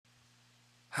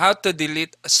How to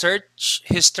delete search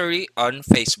history on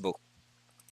Facebook.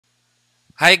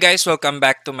 Hi guys, welcome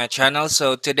back to my channel.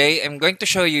 So today I'm going to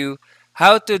show you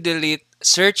how to delete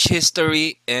search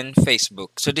history in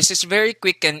Facebook. So this is very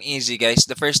quick and easy guys.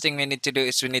 The first thing we need to do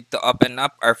is we need to open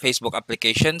up our Facebook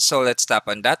application. So let's tap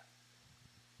on that.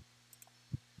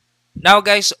 Now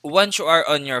guys, once you are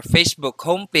on your Facebook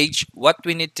homepage, what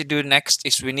we need to do next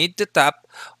is we need to tap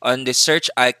on the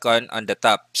search icon on the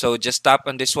top. So just tap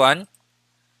on this one.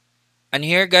 And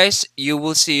here guys, you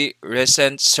will see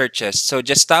recent searches. So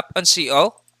just tap on see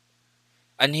all.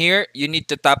 And here you need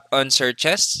to tap on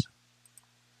searches.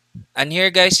 And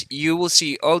here guys, you will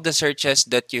see all the searches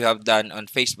that you have done on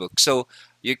Facebook. So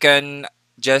you can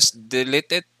just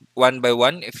delete it one by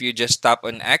one if you just tap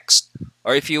on X.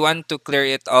 Or if you want to clear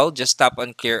it all, just tap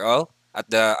on clear all at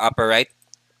the upper right.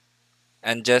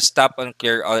 And just tap on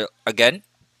clear all again.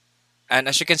 And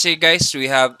as you can see guys, we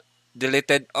have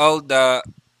deleted all the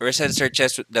recent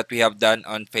searches that we have done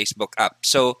on Facebook app.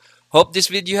 So hope this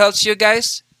video helps you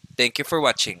guys. Thank you for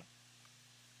watching.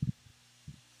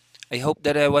 I hope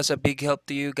that I was a big help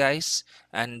to you guys.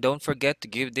 And don't forget to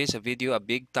give this video a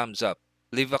big thumbs up.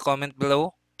 Leave a comment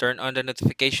below, turn on the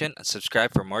notification, and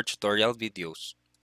subscribe for more tutorial videos.